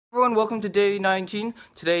everyone, welcome to day 19.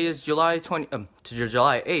 Today is July 8th,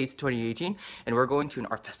 2018, and we're going to an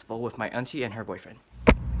art festival with my auntie and her boyfriend.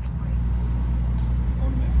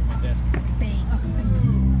 Ornament for my desk.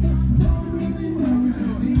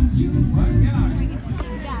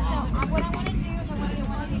 What I want to do is I want to get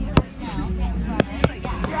one of these right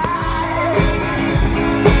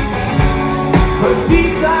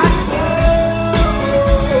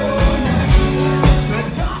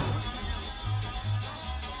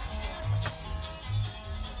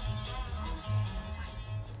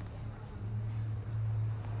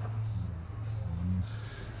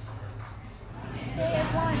Stay as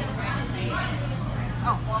one.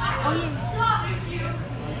 Oh yes.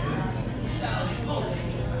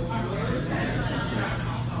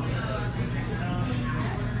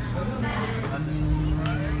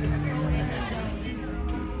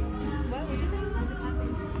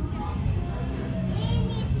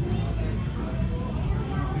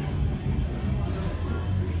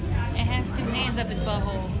 It has two hands up its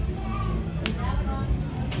butthole.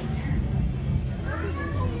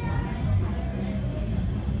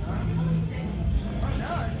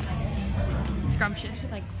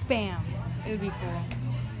 Scrumptious. Like, bam. It would be cool.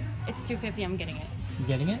 It's $250. I'm getting it. You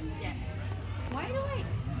getting it? Yes. Why did I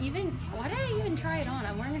even try it on?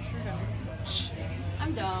 I'm wearing a shirt under.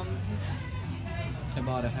 I'm dumb. I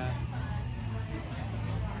bought a hat.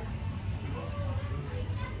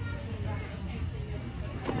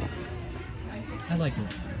 I like it.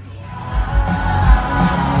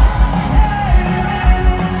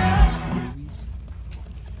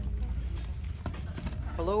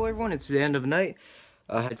 Hello everyone, it's the end of the night.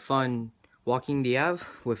 I had fun walking the Ave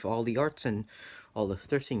with all the arts and all the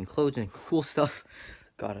thrifting clothes and cool stuff.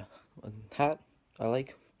 Got a hat I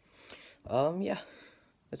like. Yeah,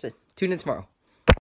 that's it. Tune in tomorrow.